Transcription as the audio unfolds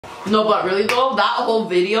No, but really though, that whole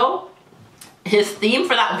video, his theme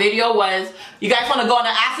for that video was, you guys want to go on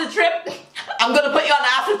an acid trip? I'm gonna put you on an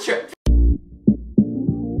acid trip.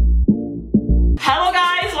 Hello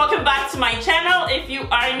guys, welcome back to my channel. If you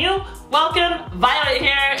are new, welcome. Violet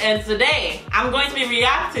here, and today I'm going to be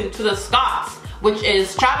reacting to the SCOTTS, which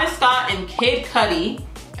is Travis Scott and Kid Cudi,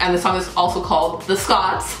 and the song is also called The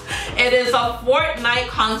SCOTTS. It is a Fortnite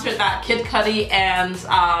concert that Kid Cudi and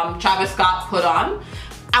Travis Scott put on.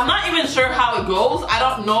 I'm not even sure how it goes. I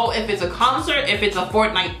don't know if it's a concert, if it's a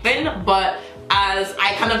Fortnite thing, but as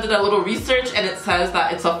I kind of did a little research and it says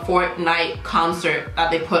that it's a Fortnite concert that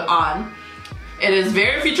they put on. It is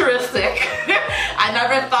very futuristic. I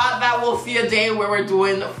never thought that we'll see a day where we're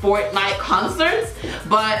doing Fortnite concerts,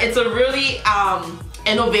 but it's a really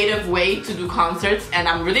innovative way to do concerts, and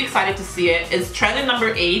I'm really excited to see it. It's trending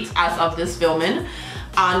number 8 as of this filming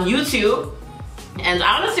on YouTube, and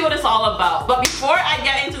I want to see what it's all about. But before I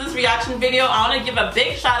get into this reaction video, I want to give a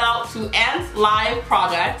big shout out to Ants Live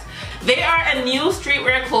Project. They are a new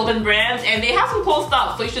streetwear clothing brand and they have some cool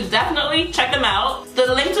stuff, so you should definitely check them out.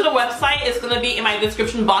 The link to the website is going to be in my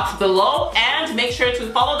description box below, and make sure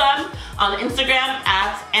to follow them on Instagram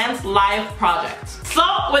at Ants Live Project. So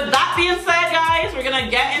with that being said guys, we're going to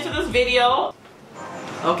get into this video.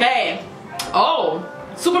 Okay. Oh,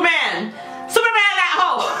 Superman! Superman at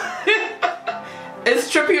home!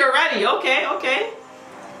 It's trippy already. Okay, okay.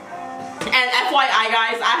 And FYI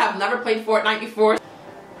guys, I have never played Fortnite before.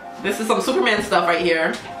 This is some Superman stuff right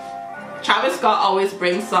here. Travis Scott always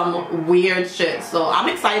brings some weird shit, so I'm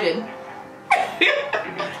excited.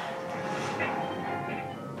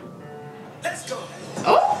 Let's go.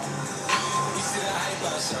 Oh.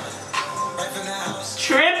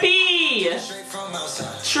 Trippy.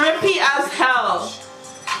 Trippy as hell.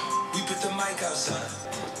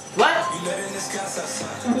 What?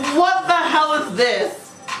 What the hell is this?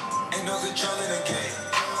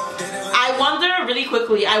 I wonder, really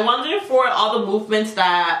quickly, I wonder for all the movements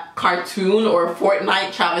that cartoon or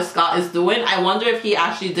Fortnite Travis Scott is doing, I wonder if he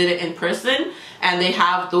actually did it in person and they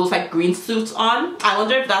have those like green suits on. I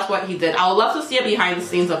wonder if that's what he did. I would love to see a behind the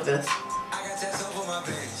scenes of this.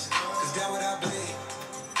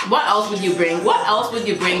 What else would you bring? What else would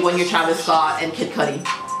you bring when you're Travis Scott and Kid Cudi?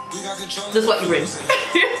 This is what you bring.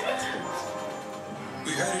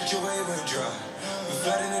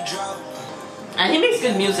 And he makes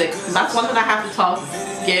good music. That's one thing I have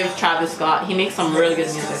to give Travis Scott. He makes some really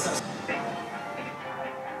good music.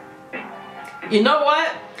 You know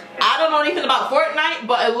what? I don't know anything about Fortnite,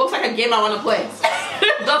 but it looks like a game I want to play.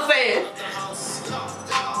 Just say it.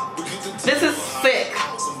 This is sick.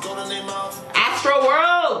 Astro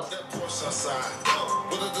World.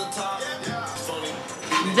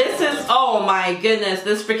 This is, oh my goodness,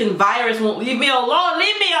 this freaking virus won't leave me alone.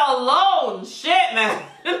 Leave me alone. Shit, man.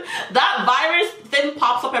 That virus thing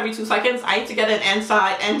pops up every 2 seconds. I need to get an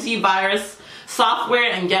antivirus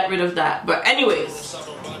software and get rid of that. But anyways,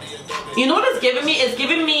 you know what it's giving me? It's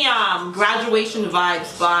giving me graduation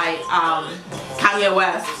vibes by Kanye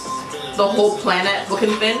West. The whole planet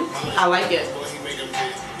looking thing. I like it.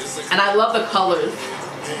 And I love the colors.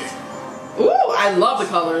 Ooh, I love the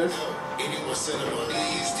colors.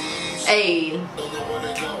 Hey.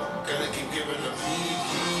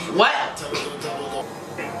 What?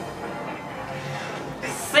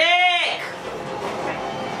 Sick!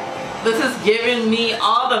 This is giving me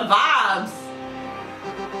all the vibes.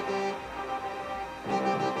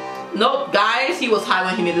 Nope, guys, he was high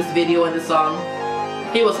when he made this video and this song.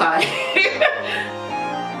 He was high.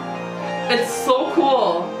 It's so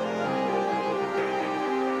cool.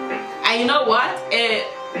 And you know what?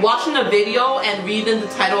 Watching the video and reading the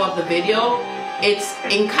title of the video, it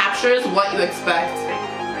captures what you expect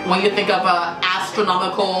when you think of an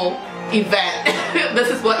astronomical event. This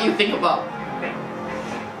is what you think about.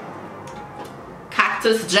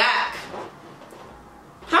 Cactus Jack.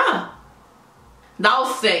 Huh. That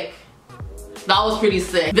was sick. That was pretty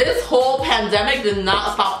sick. This whole pandemic did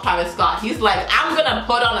not stop Travis Scott. He's like, I'm gonna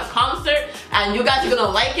put on a concert and you guys are gonna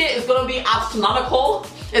like it. It's gonna be astronomical.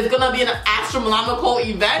 It's gonna be an astronomical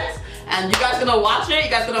event and you guys are gonna watch it. You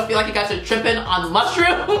guys are gonna feel like you guys are tripping on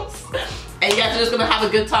mushrooms and you guys are just gonna have a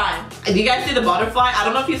good time. And you guys see the butterfly? I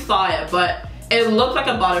don't know if you saw it, but it looked like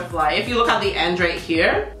a butterfly. If you look at the end right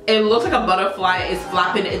here, it looks like a butterfly is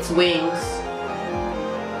flapping its wings.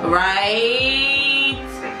 Right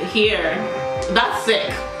here. That's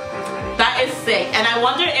sick. That is sick. And I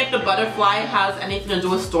wonder if the butterfly has anything to do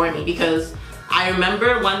with Stormy, because I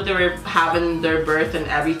remember when they were having their birth and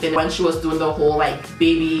everything, when she was doing the whole like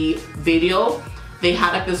baby video, they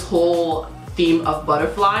had like this whole theme of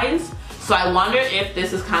butterflies. So I wonder if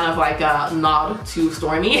this is kind of like a nod to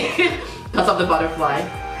Stormy because of the butterfly.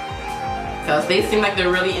 Because they seem like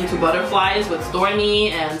they're really into butterflies with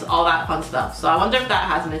Stormy and all that fun stuff. So I wonder if that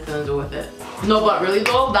has anything to do with it. No, but really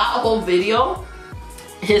though, that whole video,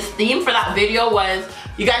 his theme for that video was,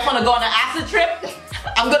 you guys want to go on an acid trip?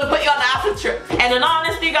 I'm gonna put you on an acid trip. And in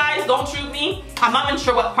honesty, guys, don't shoot me. I'm not even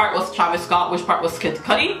sure what part was Travis Scott, which part was Kid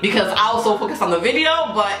Cudi, because I was so focused on the video,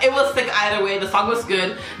 but it was sick either way. The song was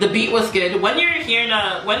good, the beat was good. When you're hearing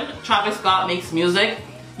when Travis Scott makes music,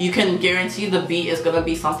 you can guarantee the beat is gonna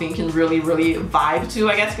be something you can really vibe to,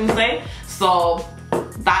 I guess you can say. So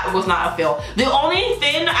that was not a fail. The only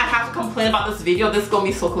thing I have to complain about this video, this is gonna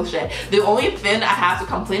be so cliche. The only thing I have to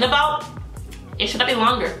complain about, it should have been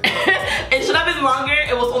longer. It should have been longer.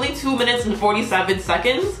 It was only 2 minutes and 47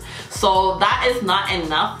 seconds. So that is not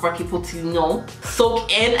enough for people to, you know,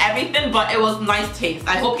 soak in everything, but it was nice taste.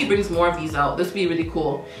 I hope he brings more of these out. This would be really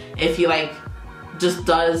cool if he like just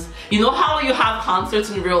does, you know how you have concerts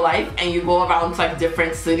in real life and you go around to like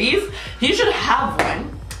different cities? He should have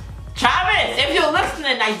one. Travis, if you're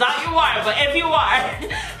listening, I doubt you are, but if you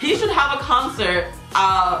are, he should have a concert,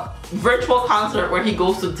 virtual concert where he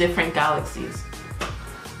goes to different galaxies.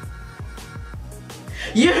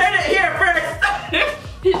 You heard it here first.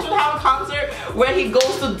 He should have a concert where he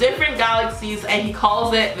goes to different galaxies and he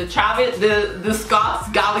calls it the Scott's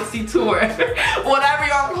Galaxy Tour. Whatever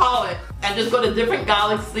you want to call it. And just go to different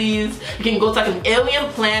galaxies. You can go to like an alien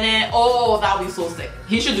planet. Oh, that would be so sick.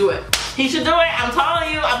 He should do it. He should do it. I'm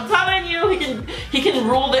telling you, he can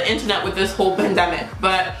rule the internet with this whole pandemic.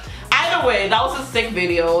 But either way, that was a sick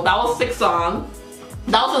video. That was a sick song.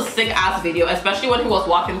 That was a sick ass video, especially when he was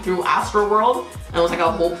walking through Astro World and it was like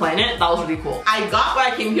a whole planet. That was really cool. I got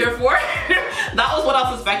what I came here for. That was what I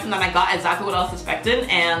was expecting, and I got exactly what I was expecting,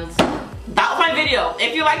 and that was my video.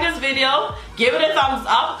 If you like this video, give it a thumbs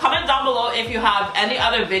up. Comment down below if you have any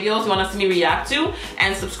other videos you want to see me react to,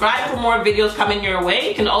 and subscribe for more videos coming your way.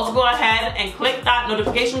 You can also go ahead and click that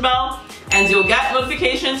notification bell and you'll get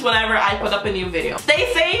notifications whenever I put up a new video.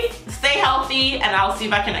 Stay safe, stay healthy, and I'll see you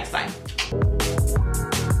back here next time.